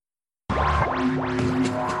Hello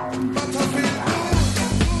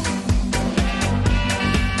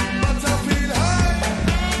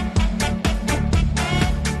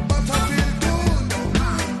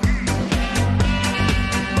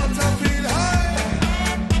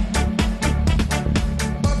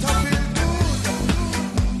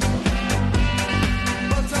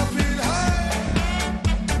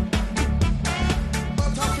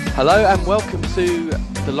and welcome to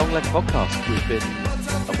the Long Leg Podcast. We've been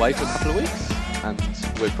away for a couple of weeks and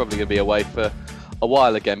we're probably going to be away for a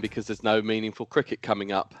while again because there's no meaningful cricket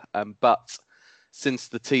coming up. But since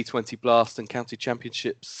the T20 Blast and County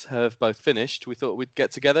Championships have both finished, we thought we'd get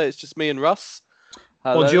together. It's just me and Russ.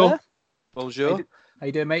 Hello. Bonjour. There. Bonjour. How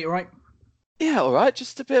you doing, mate? All right? Yeah, all right.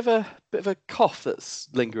 Just a bit of a cough that's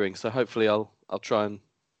lingering. So hopefully I'll try and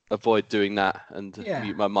avoid doing that and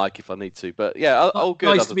mute my mic if I need to. But yeah, all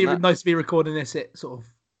good. Nice to be recording this at sort of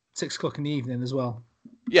 6 o'clock in the evening as well.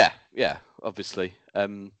 Yeah, obviously.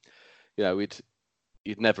 You'd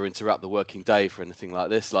never interrupt the working day for anything like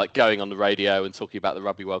this, like going on the radio and talking about the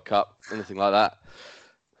Rugby World Cup, anything like that.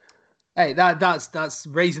 Hey, that's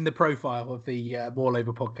raising the profile of the All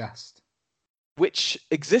Over podcast, which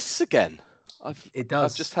exists again. It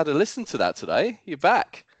does. I've just had a listen to that today. You're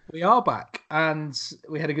back. We are back, and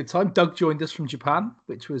we had a good time. Doug joined us from Japan,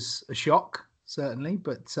 which was a shock, certainly.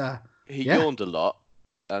 But he yawned a lot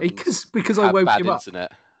because I woke him up.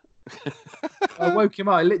 Internet. I woke him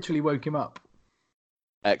up. I literally woke him up.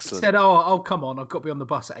 Excellent. He said, "Oh, come on! I've got to be on the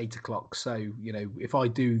bus at 8 o'clock. So if I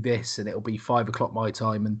do this, and it'll be 5 o'clock my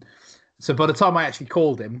time." And so by the time I actually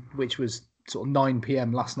called him, which was sort of 9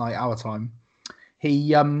 p.m. last night our time,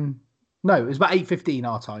 he No, it was about 8:15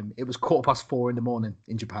 our time. It was 4:15 in the morning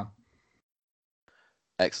in Japan.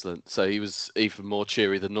 Excellent. So he was even more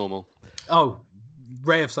cheery than normal. Oh,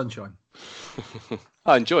 ray of sunshine.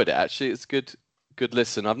 I enjoyed it, actually. It's good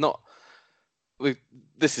listen.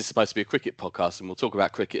 This is supposed to be a cricket podcast, and we'll talk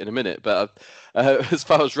about cricket in a minute. But as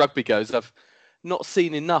far as rugby goes, I've not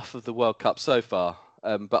seen enough of the World Cup so far.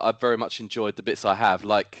 But I've very much enjoyed the bits I have,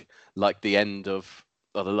 like the end of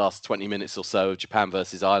the last 20 minutes or so of Japan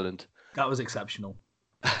versus Ireland. That was exceptional.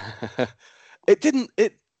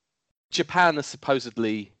 Japan are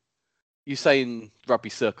supposedly, you say in rugby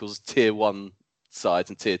circles, tier 1 sides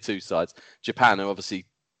and tier 2 sides. Japan are obviously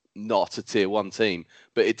not a tier 1 team,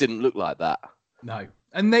 but it didn't look like that. No.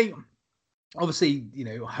 And they, obviously,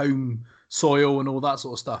 home soil and all that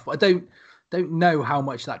sort of stuff. I don't know how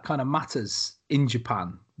much that kind of matters in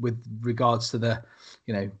Japan with regards to the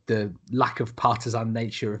lack of partisan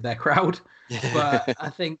nature of their crowd. But I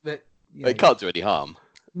think that it can't do any harm.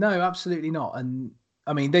 No, absolutely not. And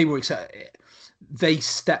I mean, they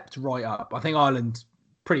stepped right up. I think Ireland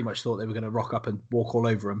pretty much thought they were going to rock up and walk all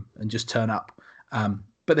over them and just turn up.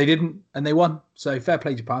 But they didn't, and they won. So fair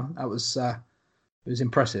play, Japan. That was it was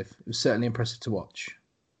impressive. It was certainly impressive to watch.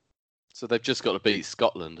 So they've just got to beat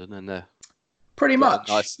Scotland, and then they're pretty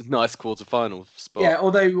much nice quarter-final spot. Yeah,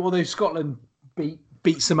 although Scotland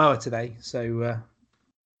beat Samoa today, so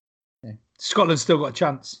Scotland's still got a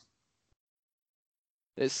chance.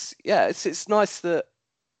 It's nice that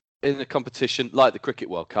in a competition like the Cricket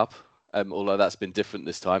World Cup, although that's been different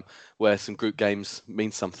this time, where some group games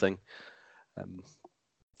mean something.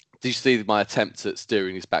 Did you see my attempt at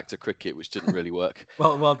steering this back to cricket, which didn't really work?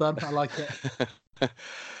 Well done. I like it.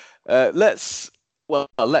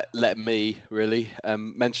 Let me really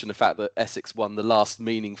mention the fact that Essex won the last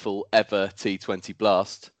meaningful ever T20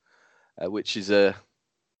 Blast, which is I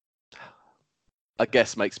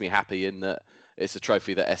guess makes me happy in that it's a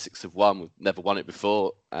trophy that Essex have won. We've never won it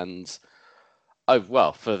before, and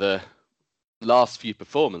for the last few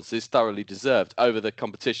performances, thoroughly deserved. Over the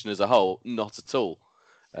competition as a whole, not at all.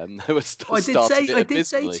 I did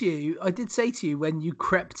say to you when you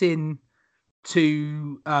crept in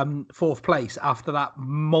to fourth place after that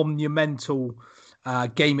monumental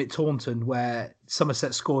game at Taunton, where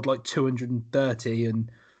Somerset scored like 230 and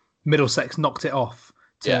Middlesex knocked it off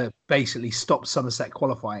to basically stop Somerset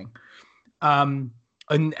qualifying. And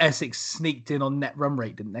Essex sneaked in on net run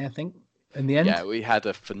rate, didn't they? I think in the end. Yeah, we had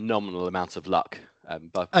a phenomenal amount of luck.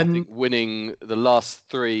 But I think winning the last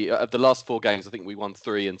 3 of the last 4 games, I think we won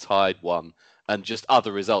 3 and tied 1, and just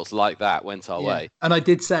other results like that went our way. And I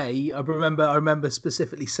did say, I remember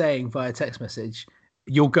specifically saying via text message,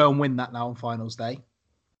 "You'll go and win that now on finals day."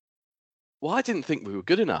 Well, I didn't think we were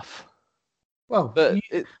good enough. Well, but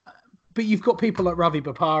you've got people like Ravi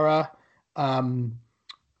Bopara,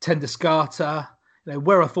 Tenduskarta.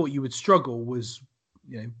 Where I thought you would struggle was,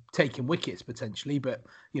 taking wickets potentially, but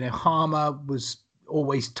Harmer was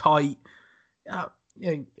always tight.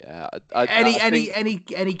 Any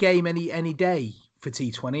game, any day for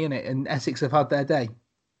T20, isn't it? And Essex have had their day.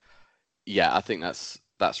 Yeah, I think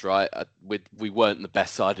that's right. We weren't the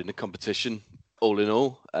best side in the competition, all in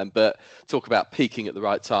all. But talk about peaking at the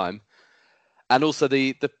right time, and also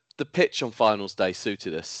the pitch on finals day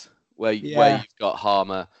suited us. Where you've got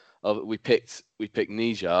Harmer. We picked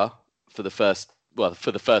Nijar for the first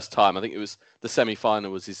time. I think it was the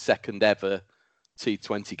semi-final was his second ever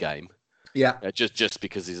T20 game. Yeah, just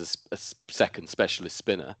because he's a second specialist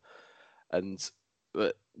spinner, and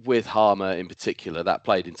with Harmer in particular, that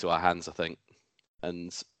played into our hands, I think.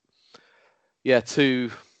 And yeah,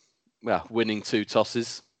 winning 2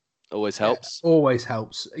 tosses always helps. Yeah, always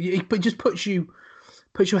helps. But just puts you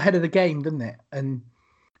ahead of the game, doesn't it? And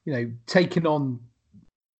taking on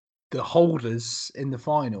the holders in the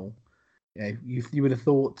final, you would have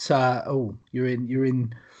thought, you're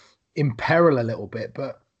in peril a little bit,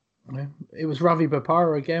 but it was Ravi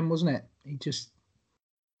Bopara again, wasn't it? He just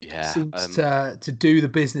seems to do the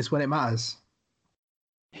business when it matters.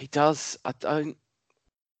 He does. I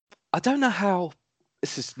don't know how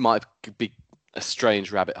might be a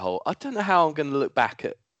strange rabbit hole. I don't know how I'm going to look back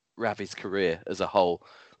at Ravi's career as a whole,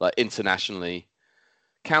 like internationally,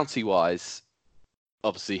 county-wise.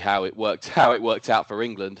 Obviously, how it worked out for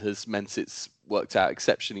England has meant it's worked out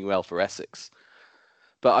exceptionally well for Essex.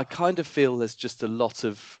 But I kind of feel there's just a lot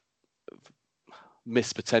of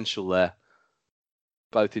missed potential there,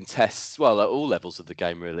 both in tests, at all levels of the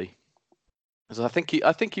game, really. Because I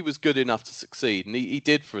think he was good enough to succeed, and he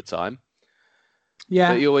did for a time.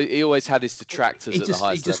 Yeah, but he always had his detractors at the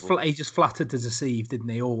highest level. He just flattered to deceive, didn't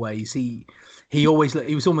he? Always, he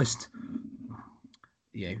was almost,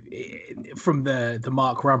 from the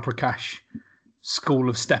Mark Ramprakash school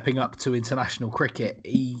of stepping up to international cricket.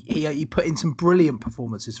 He put in some brilliant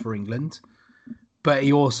performances for England, but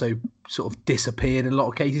he also sort of disappeared in a lot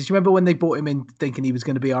of cases. Do you remember when they brought him in thinking he was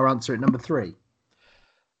going to be our answer at number 3?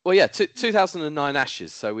 Well, yeah, 2009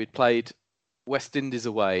 Ashes. So we'd played West Indies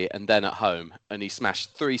away and then at home, and he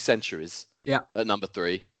smashed 3 centuries at number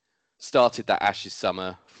 3. Started that Ashes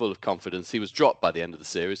summer full of confidence. He was dropped by the end of the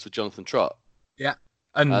series for Jonathan Trott. Yeah,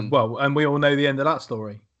 and we all know the end of that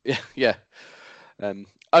story. Yeah.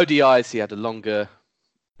 ODIs, he had a longer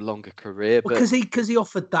career, because he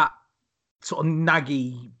offered that sort of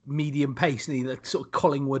naggy medium pace, and the sort of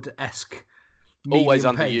Collingwood-esque. Always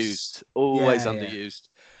underused. Underused.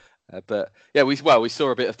 But yeah, we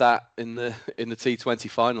saw a bit of that in the T20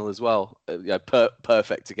 final as well.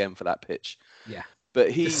 Perfect again for that pitch. Yeah, but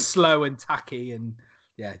he's slow and tacky, and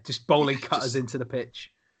just bowling cutters into the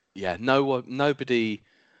pitch. Yeah, nobody.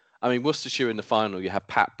 I mean, Worcestershire in the final, you had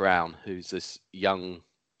Pat Brown, who's this young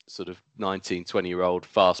sort of 19, 20-year-old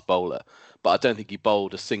fast bowler, but I don't think he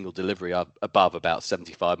bowled a single delivery above about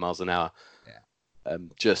 75 miles an hour. Yeah.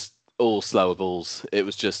 Just all slower balls. It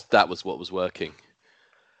was that was what was working.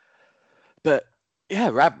 But yeah,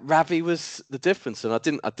 Ravi was the difference, and I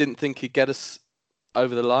didn't think he'd get us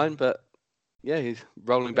over the line, but yeah, he's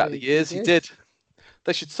rolling back the years. He did.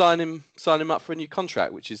 They should sign him up for a new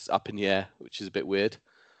contract, which is up in the air, which is a bit weird.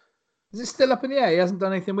 Is it still up in the air? He hasn't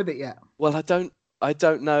done anything with it yet. Well, I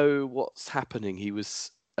don't know what's happening. He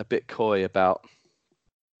was a bit coy about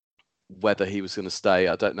whether he was going to stay.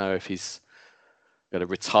 I don't know if he's going to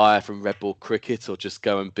retire from red ball cricket or just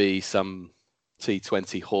go and be some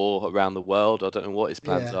T20 whore around the world. I don't know what his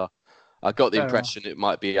plans are. I got the impression it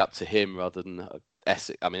might be up to him rather than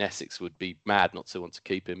Essex. I mean, Essex would be mad not to want to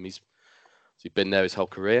keep him. He's been there his whole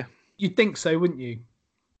career. You'd think so, wouldn't you?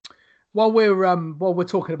 While we're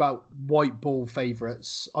talking about white ball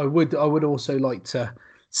favourites, I would also like to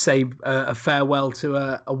say a farewell to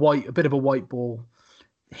a bit of a white ball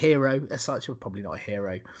hero. As such, probably not a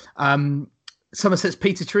hero. Somerset's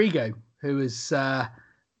Peter Trigo, who has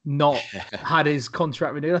not had his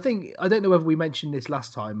contract renewed. I don't know whether we mentioned this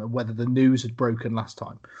last time and whether the news had broken last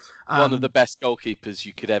time. One of the best goalkeepers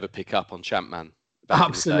you could ever pick up on Champman.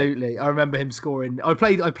 Absolutely, I remember him scoring. I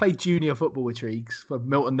played junior football with Triggs for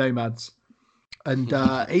Milton Nomads, and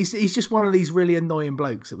he's just one of these really annoying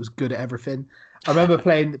blokes that was good at everything. I remember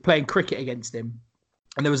playing cricket against him,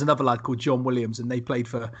 and there was another lad called John Williams, and they played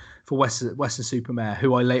for Western-super-Mare,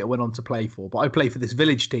 who I later went on to play for. But I played for this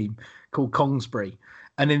village team called Kongsbury,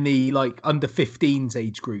 and in the under 15s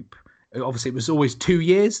age group, obviously it was always 2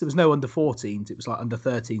 years. There was no under 14s. It was like under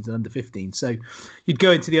 13s and under 15s. So you'd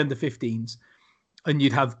go into the under 15s. And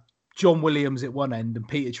you'd have John Williams at one end and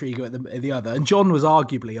Peter Trigo at the other. And John was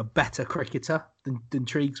arguably a better cricketer than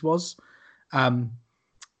Triggs was. A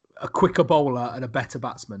quicker bowler and a better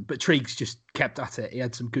batsman. But Triggs just kept at it. He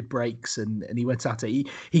had some good breaks and he went at it.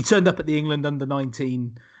 He turned up at the England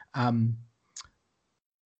under-19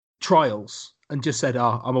 trials and just said,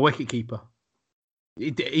 I'm a wicketkeeper.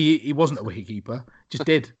 he wasn't a wicketkeeper. Just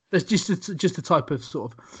did. That's just the type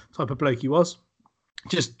of bloke he was.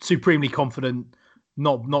 Just supremely confident.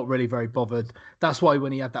 Not really very bothered. That's why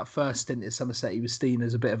when he had that first stint at Somerset, he was seen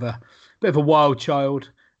as a bit of a wild child,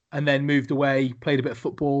 and then moved away, played a bit of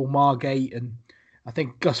football, Margate, and I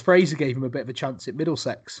think Gus Fraser gave him a bit of a chance at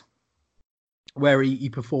Middlesex, where he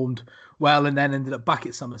performed well, and then ended up back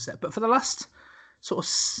at Somerset. But for the last sort of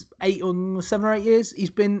 7 or 8 years, he's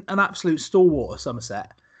been an absolute stalwart of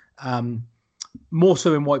Somerset. More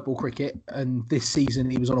so in white ball cricket, and this season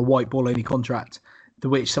he was on a white ball only contract, the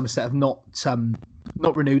which Somerset have not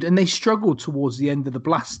renewed, and they struggled towards the end of the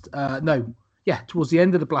Blast. Towards the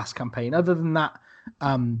end of the Blast campaign. Other than that,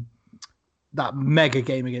 that mega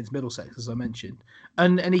game against Middlesex, as I mentioned,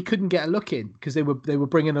 and he couldn't get a look in because they were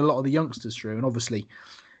bringing a lot of the youngsters through, and obviously,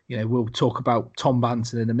 we'll talk about Tom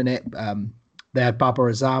Banton in a minute. They had Babar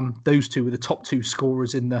Azam; those two were the top 2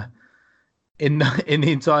 scorers in the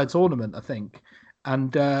entire tournament, I think,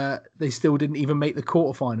 and they still didn't even make the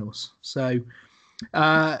quarterfinals. So.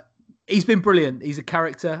 He's been brilliant. He's a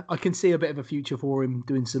character. I can see a bit of a future for him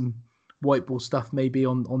doing some white ball stuff, maybe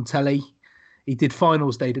on telly. He did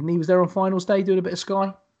finals day, didn't he? Was there on finals day doing a bit of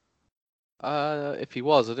Sky? If he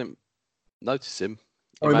was, I didn't notice him.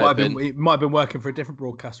 He might have been working for a different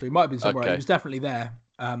broadcaster. He might have been somewhere. Okay. He was definitely there.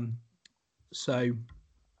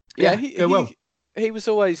 He was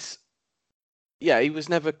always. Yeah, he was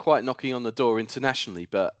never quite knocking on the door internationally,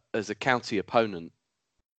 but as a county opponent.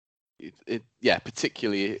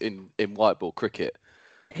 Particularly in white ball cricket.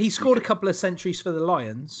 He scored a couple of centuries for the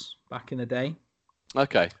Lions back in the day.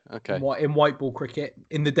 Okay. In white ball cricket,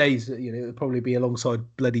 in the days that it would probably be alongside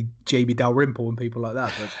bloody JB Dalrymple and people like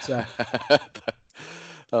that. But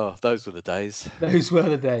oh, those were the days. Those were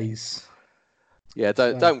the days. Yeah,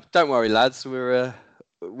 don't worry, lads. We're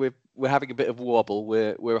having a bit of a wobble.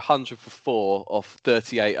 We're 100 for 4 off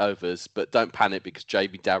 38 overs, but don't panic because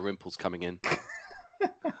JB Dalrymple's coming in.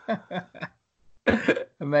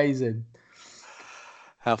 Amazing.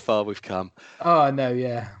 How far we've come. Oh no,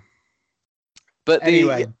 yeah. But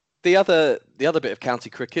anyway, the other bit of county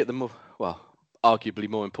cricket, arguably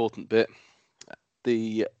more important bit,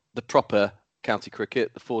 the proper county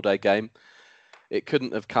cricket, the 4-day game, it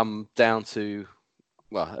couldn't have come down to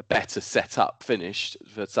a better set-up finish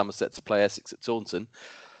for Somerset to play Essex at Taunton.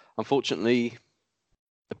 Unfortunately,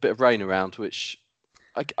 a bit of rain around, which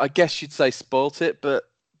I guess you'd say spoilt it, but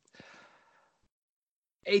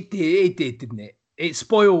it did, didn't it? It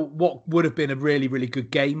spoiled what would have been a really, really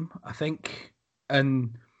good game, I think.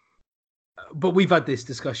 But we've had this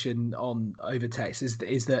discussion over text.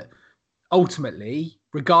 Is that ultimately,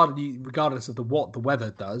 regardless of what the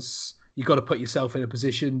weather does, you've got to put yourself in a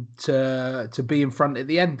position to be in front at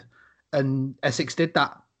the end, and Essex did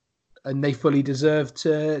that, and they fully deserved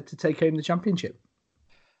to take home the championship.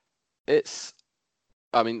 That's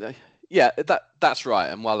right.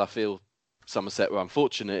 And while I feel Somerset were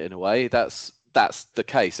unfortunate in a way, that's the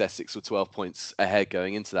case. Essex were 12 points ahead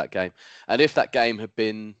going into that game. And if that game had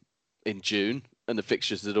been in June and the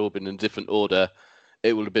fixtures had all been in different order,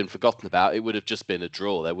 it would have been forgotten about. It would have just been a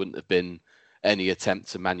draw. There wouldn't have been any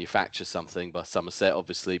attempt to manufacture something by Somerset,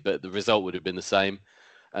 obviously, but the result would have been the same.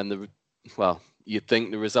 And you'd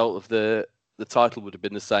think the result of the title would have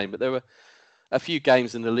been the same. But there were a few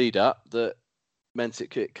games in the lead up that meant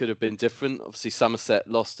it could have been different. Obviously, Somerset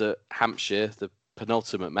lost at Hampshire, the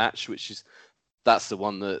penultimate match, that's the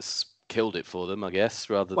one that's killed it for them, I guess,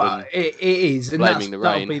 rather than it is, and blaming the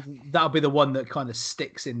rain. That'll be the one that kind of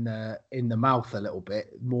sticks in the mouth a little bit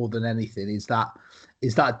more than anything. Is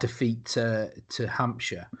that defeat to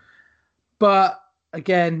Hampshire? But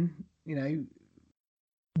again,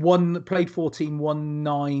 played 14, won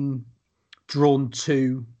 9, drawn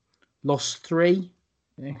 2, lost 3.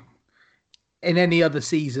 In any other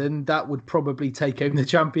season, that would probably take home the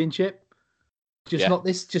championship. Not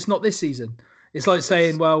this season. It's like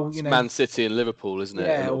saying, Man City and Liverpool, isn't it?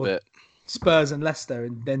 Yeah, a little bit. Spurs and Leicester,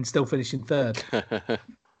 and then still finishing third.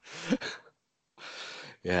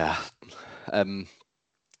 Yeah. I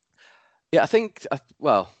think.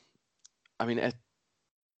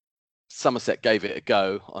 Somerset gave it a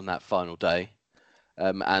go on that final day,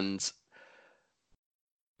 and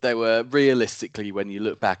they were realistically, when you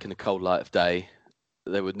look back in the cold light of day,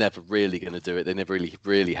 they were never really going to do it. They never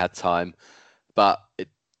really had time, but it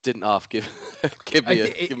didn't half give me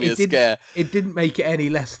a scare. It didn't make it any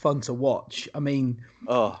less fun to watch. I mean,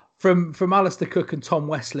 from Alistair Cook and Tom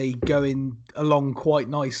Wesley going along quite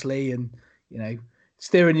nicely, and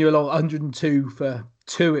steering you along 102 for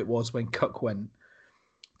 2 it was when Cook went,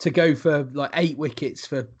 to go for like 8 wickets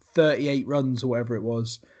for 38 runs or whatever it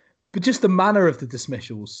was. But just the manner of the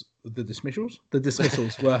dismissals were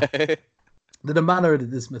the manner of the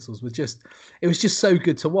dismissals was just, it was just so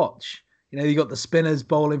good to watch. You know, you got the spinners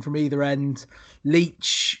bowling from either end.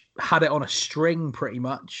 Leach had it on a string pretty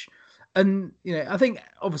much. And, you know, I think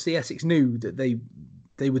obviously Essex knew that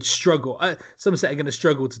they would struggle. Somerset are going to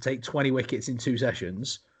struggle to take 20 wickets in 2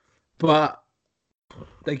 sessions, but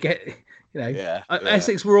they get, you know,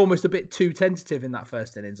 Essex were almost a bit too tentative in that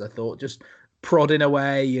first innings, I thought, just prodding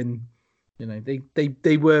away, and, you know,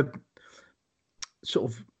 they were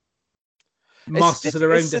sort of masters of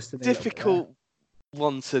their own destiny. It's a difficult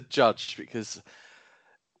one to judge because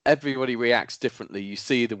everybody reacts differently. You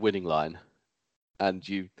see the winning line, and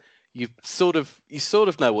you sort of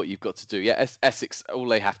know what you've got to do. Yeah, Essex, all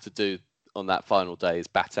they have to do on that final day is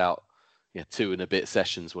bat out 2 and a bit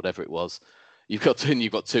sessions, whatever it was. You've got 2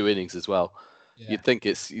 innings as well. Yeah. You'd think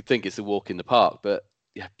it's a walk in the park, but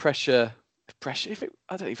yeah, pressure.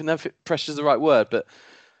 I don't even know if pressure is the right word, but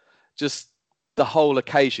just the whole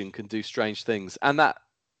occasion can do strange things. And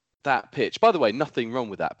that pitch, by the way, nothing wrong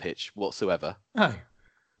with that pitch whatsoever. No.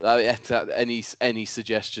 Any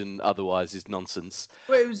suggestion otherwise is nonsense.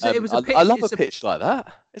 Well, it was a pitch. I love a pitch like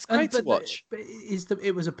that. It's great to watch.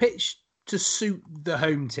 It was a pitch to suit the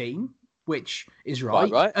home team, which is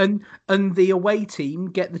right. Right. And the away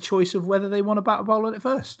team get the choice of whether they want to bat or bowl on it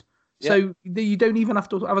first. So you don't even have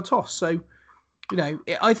to have a toss. So, you know,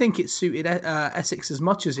 I think it suited Essex as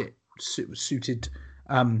much as it suited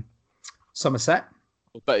Somerset.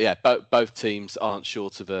 But yeah, both teams aren't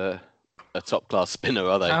short of a top class spinner,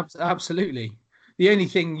 are they? Absolutely. The only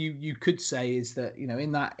thing you could say is that, you know,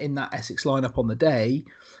 in that Essex lineup on the day,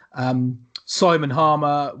 Simon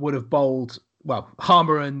Harmer would have bowled. Well,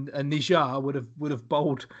 Harmer and Nijar would have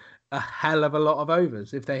bowled a hell of a lot of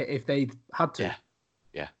overs if they had to. Yeah.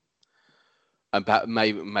 And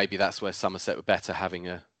maybe that's where Somerset were better, having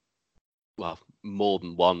more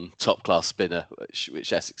than one top class spinner,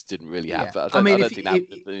 which Essex didn't really have. Yeah. I don't think that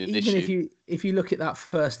would be an issue. If you look at that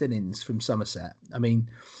first innings from Somerset, I mean,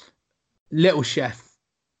 Little Chef,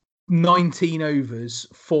 19 overs,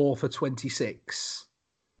 4 for 26.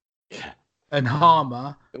 Yeah. And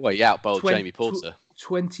Harmer, well, he out-bowled Jamie Porter.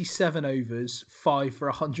 27 overs, 5 for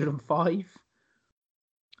 105.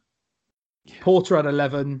 Yeah. Porter had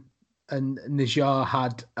 11, and Nijar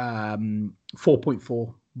had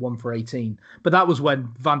 4.4, 1 for 18. But that was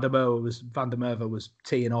when Van der Merwe was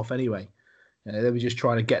teeing off anyway. You know, they were just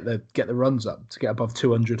trying to get the runs up to get above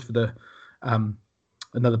 200 for the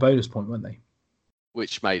another bonus point, weren't they?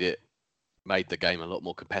 Which made the game a lot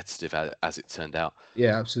more competitive as it turned out.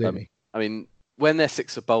 Yeah, absolutely. I mean, when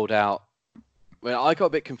Essex are bowled out, when I got a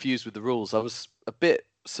bit confused with the rules, I was a bit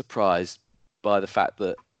surprised by the fact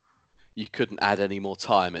that you couldn't add any more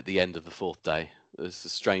time at the end of the 4th day.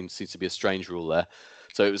 Seems to be a strange rule there.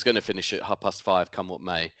 So it was going to finish at 5:30, come what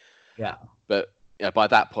may. Yeah. But by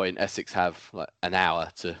that point, Essex have like an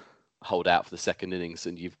hour to hold out for the second innings,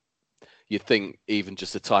 and you think even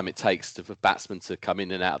just the time it takes for batsmen to come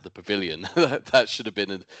in and out of the pavilion, that should have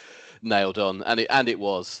been nailed on, and it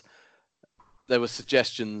was. There were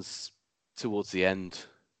suggestions towards the end.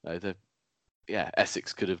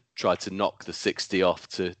 Essex could have tried to knock the 60 off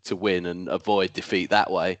to win and avoid defeat that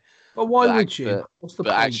way. But why would you? What's the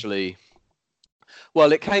point? Actually,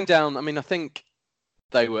 well, it came down. I mean, I think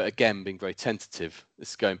they were again being very tentative.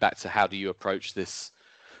 This is going back to how do you approach this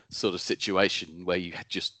sort of situation where you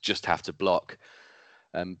just have to block.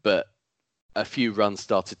 But a few runs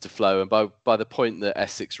started to flow, and by the point that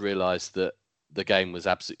Essex realised that the game was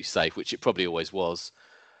absolutely safe, which it probably always was,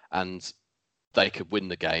 and they could win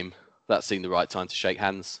the game, that seemed the right time to shake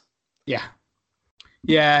hands. Yeah.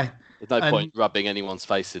 There's no point rubbing anyone's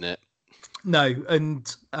face in it. No,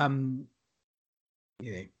 and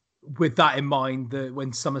with that in mind,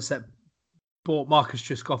 when Somerset brought Marcus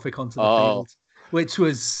Trescothick onto the field, which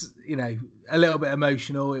was, a little bit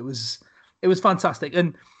emotional. It was fantastic,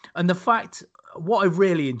 and the fact, what I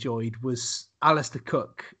really enjoyed was Alistair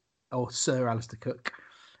Cook, or Sir Alistair Cook,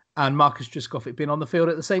 and Marcus Trescothick being on the field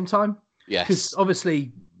at the same time. Yes, because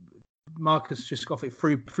obviously Marcus Trescothick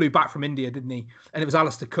flew back from India, didn't he? And it was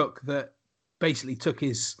Alistair Cook that basically took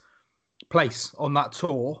his place on that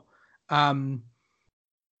tour. That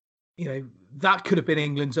could have been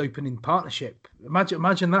England's opening partnership.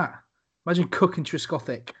 Imagine that. Imagine Cook and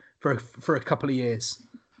Trescothick for a couple of years.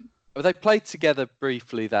 Well, they played together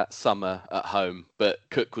briefly that summer at home, but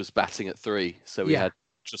Cook was batting at 3, so we had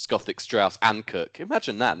Trescothick, Strauss, and Cook.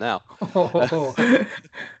 Imagine that now.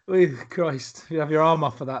 Christ, you have your arm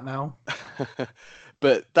off for that now.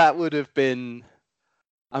 But that would have been.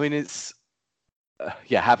 I mean, it's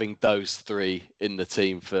having those 3 in the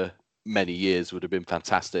team for many years would have been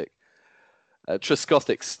fantastic.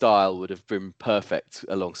 Trescothick's style would have been perfect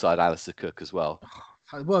alongside Alistair Cook as well.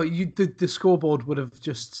 Well, the scoreboard would have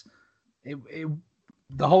just...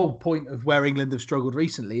 The whole point of where England have struggled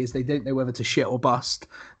recently is they don't know whether to shit or bust.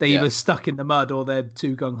 They're either stuck in the mud or they're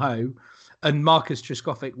too gung-ho. And Marcus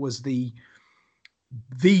Trescothick was the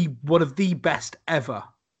one of the best ever,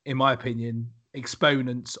 in my opinion,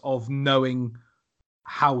 exponents of knowing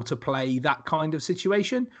how to play that kind of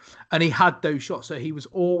situation. And he had those shots. So he was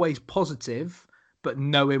always positive, but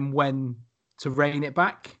knowing when to rein it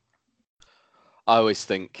back. I always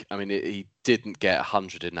think, I mean, he didn't get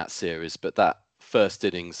 100 in that series, but that first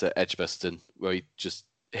innings at Edgbaston, where he just,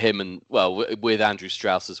 him and, well, with Andrew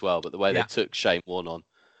Strauss as well, but the way they took Shane Warne on.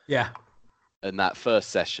 Yeah. And that first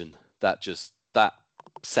session, that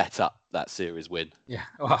set up that series win. Yeah.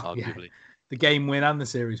 Well, arguably. Yeah. The game win and the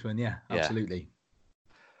series win. Yeah, absolutely.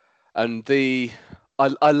 And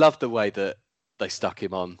I love the way that they stuck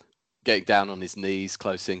him on, getting down on his knees,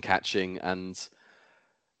 close in catching, and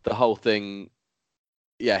the whole thing.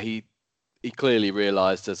 Yeah, he clearly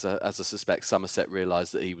realised, as I suspect Somerset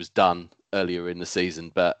realised, that he was done earlier in the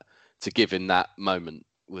season. But to give him that moment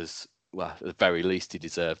was, well, at the very least he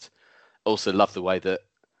deserved. Also, love the way that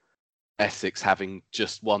Essex, having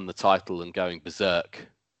just won the title and going berserk,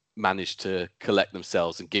 managed to collect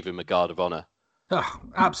themselves and give him a guard of honour. Oh,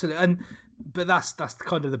 absolutely, but that's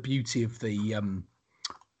kind of the beauty of the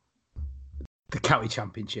county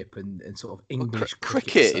championship and sort of English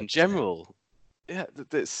cricket in general. Yeah,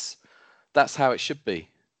 that's how it should be.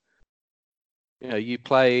 You know, you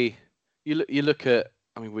look at.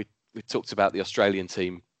 I mean, we talked about the Australian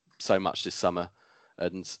team so much this summer,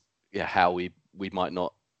 and how we might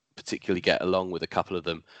not particularly get along with a couple of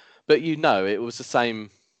them, but it was the same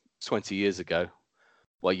 20 years ago.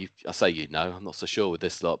 Well, I say I'm not so sure with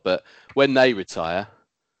this lot, but when they retire,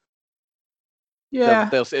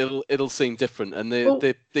 it'll seem different, and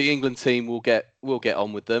the England team will get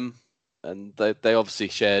on with them, and they obviously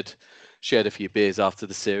shared a few beers after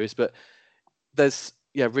the series, but there's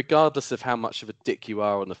regardless of how much of a dick you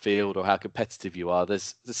are on the field or how competitive you are,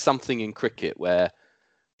 there's something in cricket where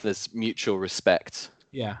there's mutual respect.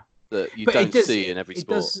 Yeah. That you don't see in every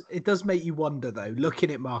sport. It does make you wonder, though,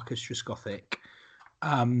 looking at Marcus Trescothick,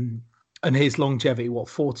 and his longevity.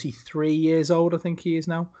 43 years old, I think he is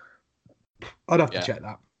now. I'd have to check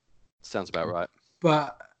that. Sounds about right.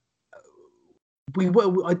 But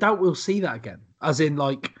I doubt we'll see that again, as in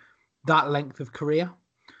like that length of career.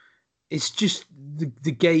 It's just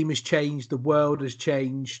the game has changed, the world has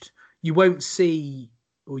changed. You won't see,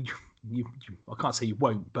 or I can't say you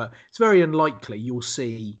won't, but it's very unlikely you'll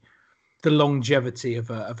see the longevity of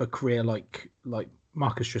a career like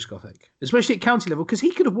Marcus Trescothick, especially at county level, because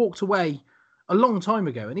he could have walked away a long time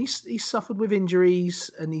ago, and he's suffered with injuries,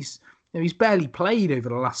 and he's barely played over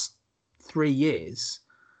the last 3 years.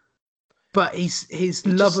 But his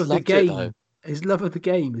love of the game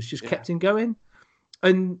has just kept him going,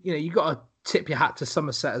 and you got to tip your hat to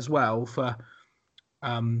Somerset as well for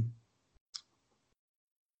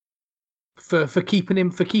keeping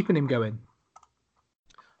him going.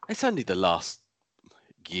 It's only the last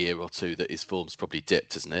year or two that his form's probably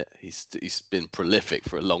dipped, isn't it? He's been prolific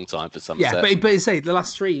for a long time for Somerset. Yeah, but say the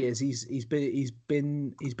last 3 years he's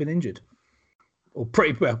been injured, or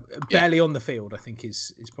pretty well, barely on the field, I think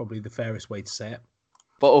is probably the fairest way to say it.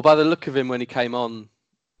 But by the look of him when he came on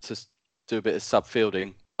to do a bit of sub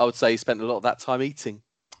fielding, I would say he spent a lot of that time eating.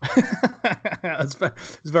 That's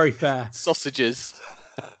very fair. Sausages.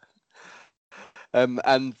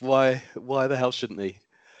 And why the hell shouldn't he?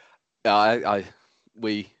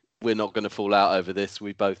 We're not going to fall out over this.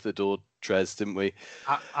 We both adored Trez, didn't we?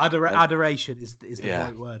 Adoration is the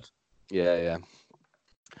right word. Yeah.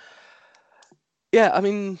 Yeah, I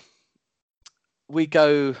mean,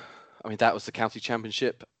 that was the county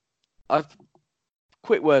championship.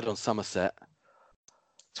 Quick word on Somerset.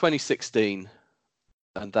 2016,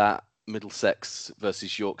 and that Middlesex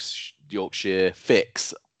versus Yorkshire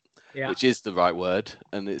fix, which is the right word,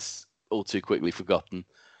 and it's all too quickly forgotten.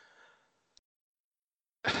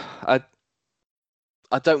 I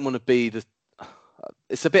don't want to be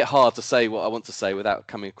it's a bit hard to say what I want to say without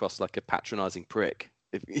coming across like a patronising prick,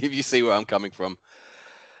 if you see where I'm coming from.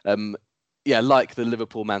 Like the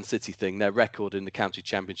Liverpool Man City thing, their record in the county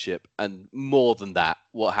championship, and more than that,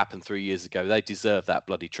 what happened 3 years ago, they deserve that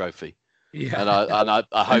bloody trophy. Yeah. And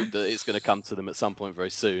I hope that it's going to come to them at some point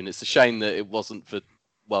very soon. It's a shame that it wasn't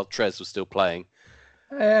while Trez was still playing.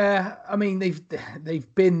 I mean, they've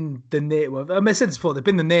been I said this before, they've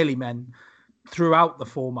been the nearly men throughout the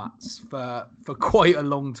formats for quite a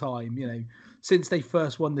long time. Since they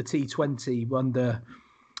first won the T20 under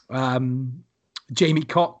Jamie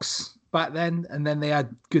Cox back then, and then they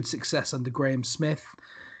had good success under Graham Smith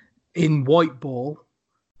in white ball,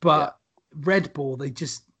 but red ball,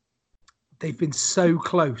 they've been so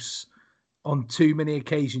close on too many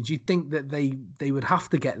occasions. You'd think that they would have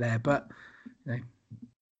to get there, but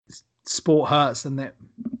sport hurts, doesn't it?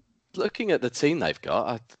 Looking at the team they've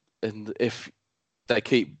got, and if they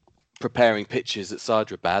keep preparing pitches at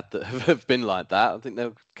Hyderabad that have been like that, I think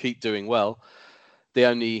they'll keep doing well. The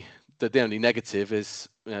only negative is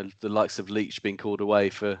the likes of Leach being called away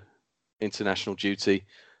for international duty.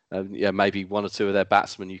 Maybe one or two of their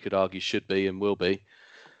batsmen you could argue should be and will be.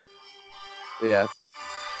 Yeah.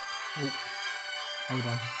 Oh, hold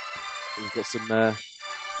on. We've got some. I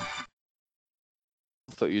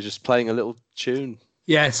thought you were just playing a little tune.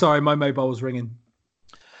 Yeah, sorry, my mobile was ringing.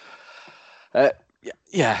 Let's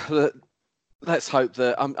hope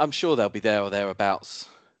that I'm sure they'll be there or thereabouts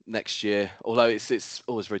next year. Although it's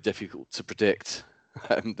always very difficult to predict.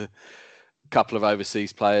 The couple of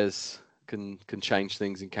overseas players can change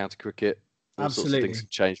things in county cricket. All Absolutely, sorts of things can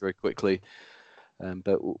change very quickly.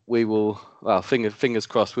 But we will. Well, fingers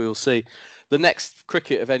crossed. We will see. The next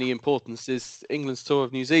cricket of any importance is England's tour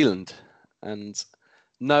of New Zealand, and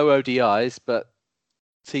no ODIs, but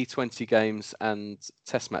T20 games and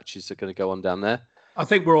Test matches are going to go on down there. I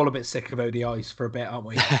think we're all a bit sick of ODIs for a bit, aren't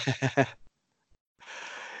we?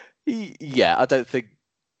 Yeah, I don't think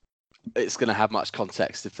it's going to have much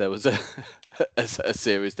context if there was a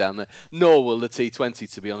series down there. Nor will the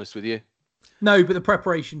T20, to be honest with you. No, but the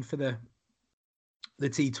preparation for the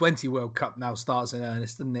T20 World Cup now starts in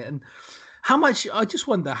earnest, doesn't it? And I just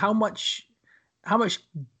wonder how much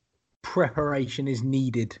preparation is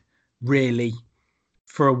needed really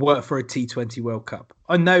for a T20 World Cup.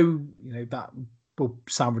 I know, that will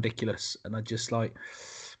sound ridiculous, and I just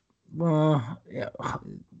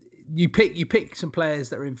you pick some players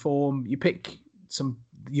that are in form, you pick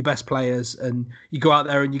your best players, and you go out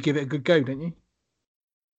there and you give it a good go, don't you?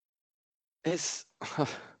 It's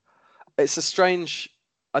a strange.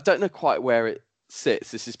 I don't know quite where it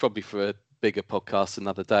sits. This is probably for a bigger podcast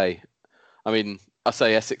another day. I mean, I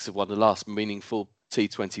say Essex have won the last meaningful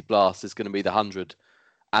T20 blast. Is going to be the 100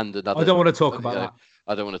 and another. I don't want to talk about that.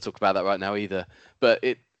 I don't want to talk about that right now either. But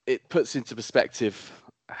it puts into perspective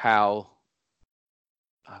how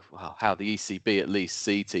the ECB at least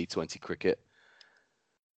see T20 cricket.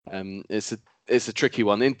 It's a tricky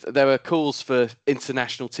one. There are calls for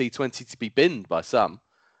international T20 to be binned by some,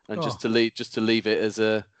 and just to leave it as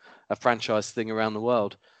a franchise thing around the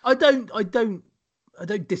world. I don't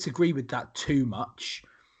disagree with that too much.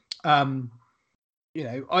 I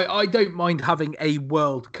don't mind having a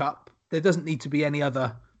World Cup. There doesn't need to be any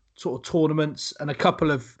other sort of tournaments, and a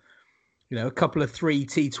couple of 3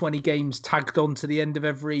 T20 games tagged on to the end of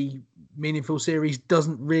every meaningful series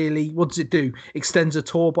doesn't really. What does it do? Extends a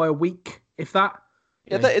tour by a week, if that.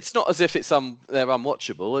 Yeah, it's not as if they're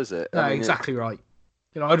unwatchable, is it? No, exactly right.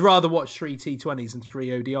 I'd rather watch 3 T20s and 3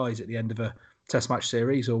 ODIs at the end of a Test match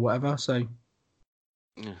series or whatever. So,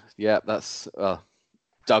 yeah, that's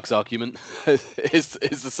Doug's argument is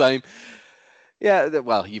the same. Yeah,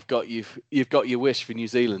 well, you've got your wish for New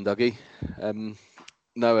Zealand, Dougie.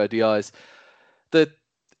 No ODIs. The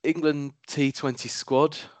England T20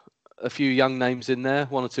 squad, a few young names in there,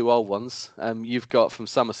 1 or 2 old ones. You've got from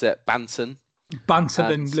Somerset Banton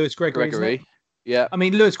and Lewis Gregory. Yeah. I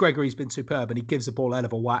mean, Lewis Gregory's been superb, and he gives the ball a hell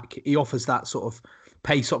of a whack. He offers that sort of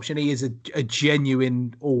pace option. He is a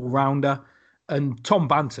genuine all-rounder. And Tom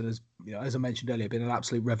Banton has, as I mentioned earlier, been an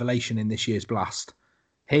absolute revelation in this year's blast.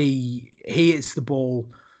 He hits the ball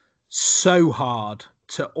so hard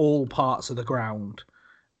to all parts of the ground,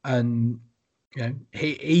 and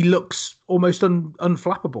he looks almost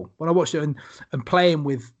unflappable. When I watched it and playing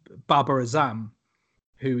with Babar Azam,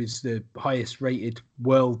 who is the highest rated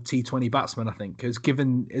world T20 batsman, I think, has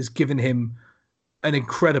given him an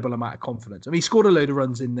incredible amount of confidence. I mean, he scored a load of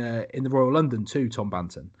runs in the Royal London too, Tom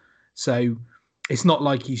Banton. So it's not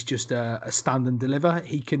like he's just a stand and deliver.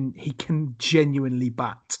 He can genuinely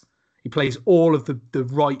bat. He plays all of the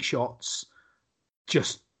right shots,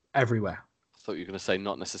 just everywhere. I thought you were going to say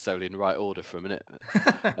not necessarily in the right order for a minute.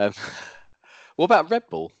 What about red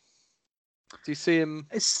ball? Do you see him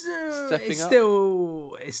stepping up?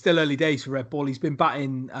 It's still early days for red ball. He's been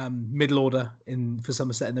batting middle order for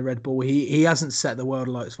Somerset in the red ball. He hasn't set the world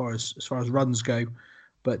alight as far as runs go,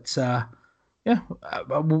 but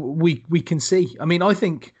we can see. I mean, I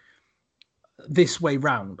think this way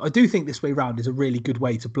round is a really good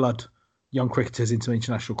way to blood young cricketers into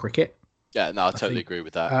international cricket. Yeah, no, I totally agree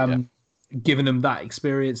with that. Giving them that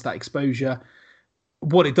experience, that exposure.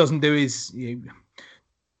 What it doesn't do is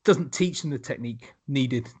doesn't teach them the technique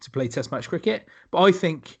needed to play Test match cricket. But I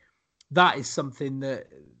think that is something that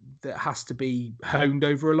has to be honed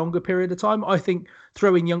over a longer period of time. I think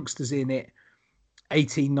throwing youngsters in it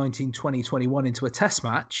 18, 19, 20, 21 into a test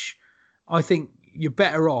match, I think you're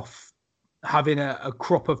better off having a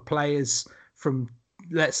crop of players from,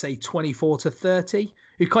 let's say, 24 to 30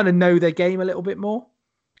 who kind of know their game a little bit more,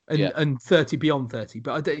 and 30 beyond 30.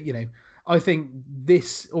 But I think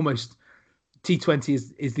this almost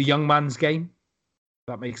T20 is the young man's game. If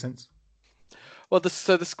that makes sense. Well,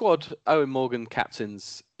 so the squad, Owen Morgan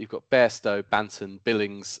captains. You've got Bairstow, Banton,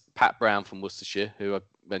 Billings, Pat Brown from Worcestershire, who I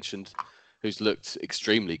mentioned, who's looked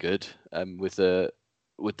extremely good with the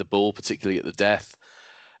ball, particularly at the death.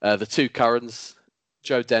 The two Currans,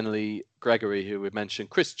 Joe Denley, Gregory, who we mentioned.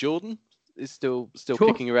 Chris Jordan is still sure.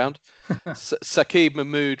 Kicking around. Saqib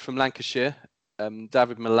Mahmood from Lancashire.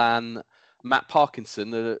 David Milan, Matt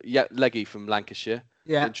Parkinson, leggy from Lancashire.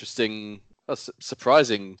 Yeah, interesting,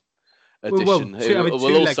 surprising addition. Who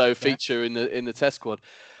will also feature in the test squad.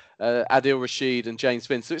 Adil Rashid and James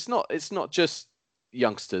Vince. So it's not just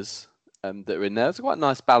youngsters that are in there. It's quite a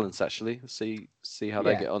nice balance, actually. See how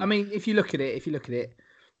they get on. I mean, if you look at it,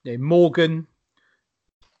 Morgan,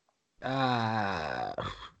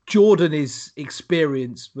 Jordan is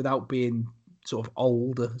experienced without being sort of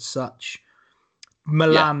old as such.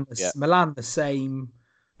 Milan the same.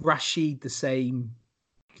 Rashid the same.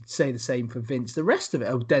 You could say the same for Vince. The rest of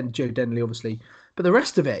it, Joe Denley, obviously. But the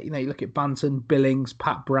rest of it, you look at Banton, Billings,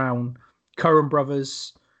 Pat Brown, Curran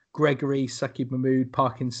brothers, Gregory, Saqib Mahmood,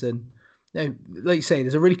 Parkinson. Like you say,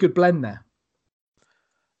 there's a really good blend there.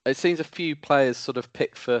 It seems a few players sort of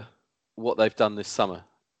picked for what they've done this summer,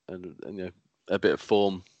 and a bit of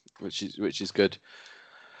form, which is good.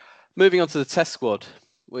 Moving on to the test squad,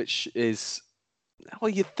 which is, well,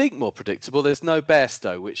 you'd think more predictable. There's no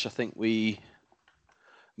Bairstow, which I think we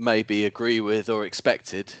maybe agree with or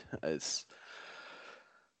expected.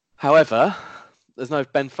 However, there's no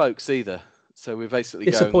Ben Folkes either. So we're basically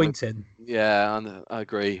disappointing. I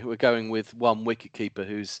agree. We're going with one wicketkeeper,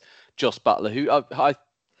 who's Josh Buttler, who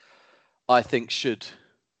I think should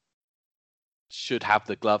have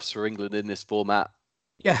the gloves for England in this format.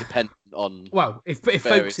 Yeah. Depending on if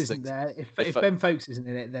Folkes isn't there, if Ben Folkes isn't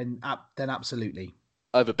in it, then absolutely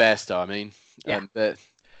over Bairstow. I mean,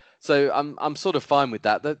 so I'm sort of fine with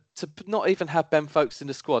that. To not even have Ben Folkes in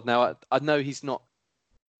the squad now. I know he's not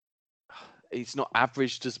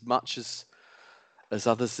averaged as much as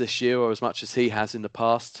others this year, or as much as he has in the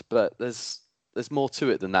past, but there's more to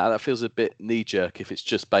it than that. That feels a bit knee-jerk if it's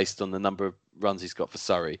just based on the number of runs he's got for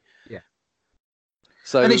Surrey. Yeah.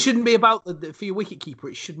 So, and it shouldn't be about for your wicketkeeper.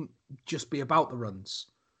 It shouldn't just be about the runs.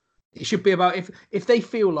 It should be about if they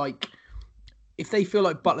feel like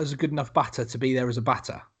Butler's a good enough batter to be there as a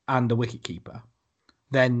batter and a wicketkeeper,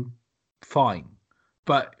 then fine.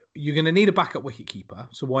 But you're going to need a backup wicketkeeper,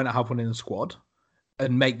 so why not have one in the squad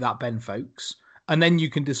and make that Ben Folkes? And then you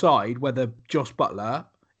can decide whether Josh Buttler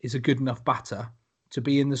is a good enough batter to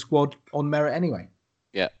be in the squad on merit anyway.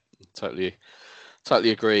 Yeah, totally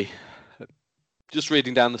agree. Just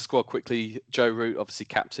reading down the squad quickly, Joe Root, obviously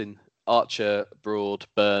captain, Archer, Broad,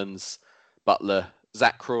 Burns, Buttler,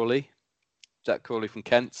 Zach Crawley from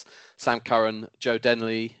Kent, Sam Curran, Joe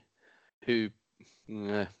Denley, who,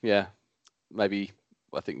 maybe,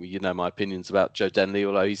 I think my opinions about Joe Denley,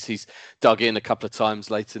 although he's dug in a couple of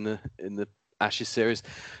times late in the Ashes series.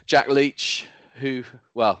 Jack Leach, who,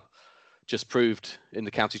 just proved in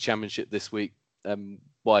the county championship this week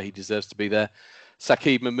why he deserves to be there.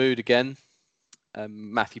 Saqib Mahmood again.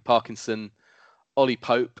 Matthew Parkinson, Ollie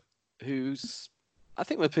Pope, who's, I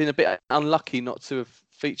think, we've been a bit unlucky not to have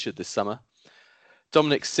featured this summer.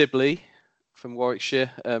 Dominic Sibley from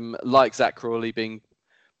Warwickshire, like Zach Crawley, being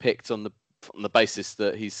picked on the basis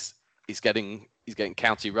that he's getting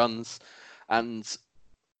county runs, and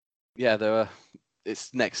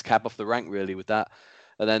it's next cab off the rank really with that.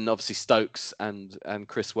 And then obviously Stokes and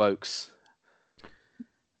Chris Wokes.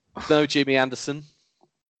 No Jimmy Anderson.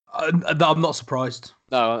 I'm not surprised.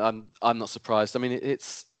 No, I'm not surprised. I mean,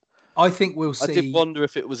 it's. I think we'll see. I did wonder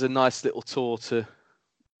if it was a nice little tour to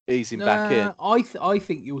ease him back in. I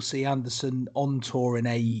think you'll see Anderson on tour in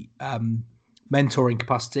a mentoring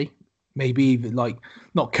capacity, maybe even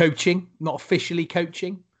not coaching, not officially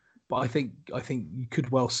coaching, but I think you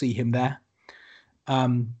could well see him there.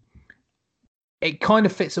 It kind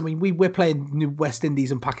of fits. I mean, we're playing West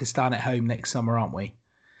Indies and Pakistan at home next summer, aren't we?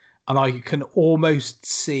 And I can almost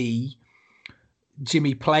see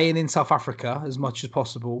Jimmy playing in South Africa as much as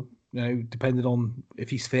possible, depending on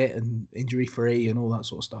if he's fit and injury free and all that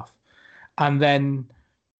sort of stuff. And then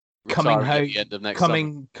coming home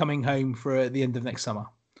for the end of next summer.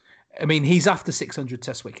 I mean, he's after 600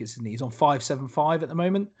 test wickets, isn't he? He's on 575 at the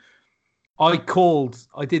moment.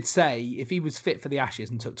 I did say if he was fit for the Ashes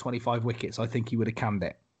and took 25 wickets, I think he would have canned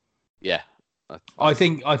it. Yeah. I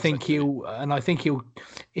think he'll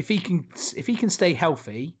if he can stay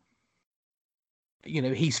healthy,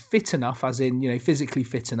 he's fit enough, as in, physically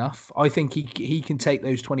fit enough. I think he can take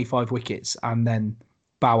those 25 wickets and then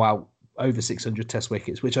bow out over 600 Test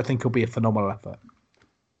wickets, which I think will be a phenomenal effort.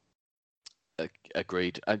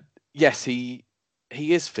 Agreed. Yes, he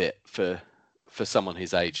is fit for someone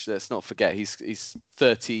his age. Let's not forget he's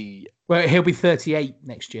 30. Well, he'll be 38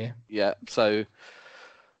 next year. Yeah, so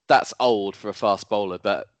that's old for a fast bowler,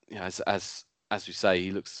 but as you say,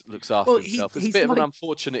 he looks after himself. It's a bit of an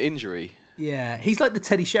unfortunate injury. Yeah, he's like the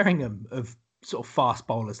Teddy Sheringham of sort of fast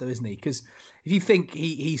bowlers, though, isn't he? Because if you think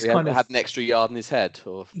he's kind of had an extra yard in his head,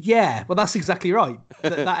 or yeah, well, that's exactly right.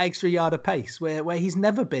 that extra yard of pace, where he's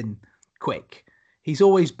never been quick. He's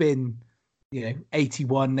always been,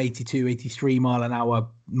 81, 82, 83 mile an hour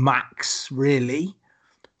max, really.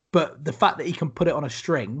 But the fact that he can put it on a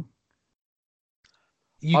string.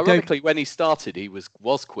 Ironically, when he started, he was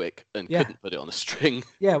quick and couldn't put it on a string.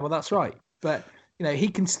 Yeah, well, that's right. But he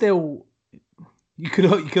can still. You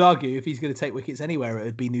could argue if he's going to take wickets anywhere, it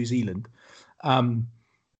would be New Zealand. But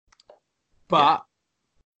I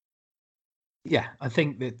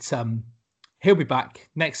think that he'll be back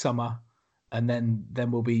next summer, and then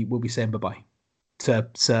we'll be saying bye-bye to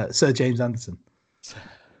Sir James Anderson.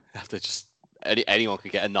 After just anyone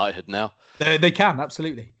could get a knighthood now. They can,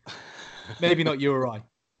 absolutely. Maybe not you or I.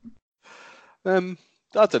 I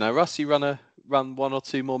don't know, Russ. You run one or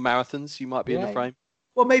two more marathons, you might be in the frame.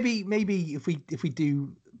 Well, maybe if we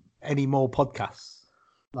do any more podcasts,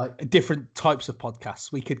 like different types of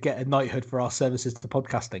podcasts, we could get a knighthood for our services to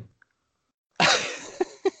podcasting.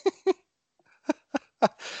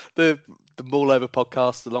 the Ball Over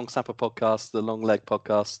podcast, the Long Snapper podcast, the Long Leg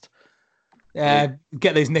podcast. Yeah,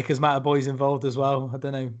 get those Knickers Matter boys involved as well. I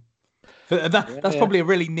don't know. That's probably a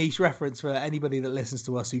really niche reference for anybody that listens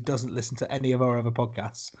to us who doesn't listen to any of our other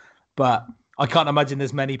podcasts. But I can't imagine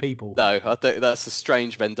there's many people. No, I think that's a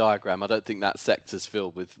strange Venn diagram. I don't think that sector's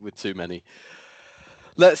filled with too many.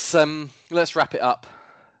 Let's wrap it up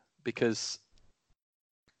because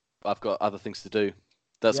I've got other things to do.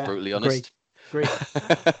 That's brutally honest. Great.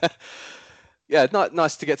 Yeah,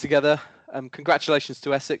 nice to get together. Congratulations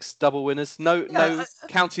to Essex, double winners. No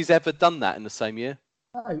county's ever done that in the same year.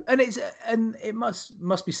 No, and it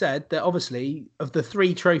must be said that obviously of the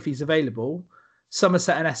 3 trophies available,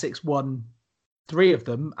 Somerset and Essex won 3 of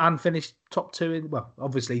them and finished top 2 in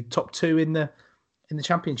top 2 in the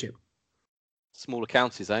championship. Smaller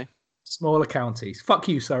counties, eh? Smaller counties. Fuck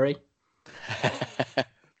you, Surrey.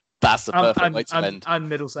 That's the perfect way to end. And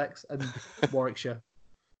Middlesex and Warwickshire.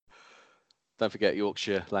 Don't forget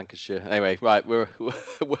Yorkshire, Lancashire. Anyway, right,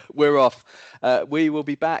 we're off. We will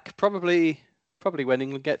be back probably when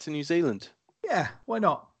England get to New Zealand. Yeah, why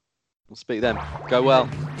not? We'll speak then. Go well.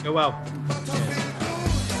 Go well.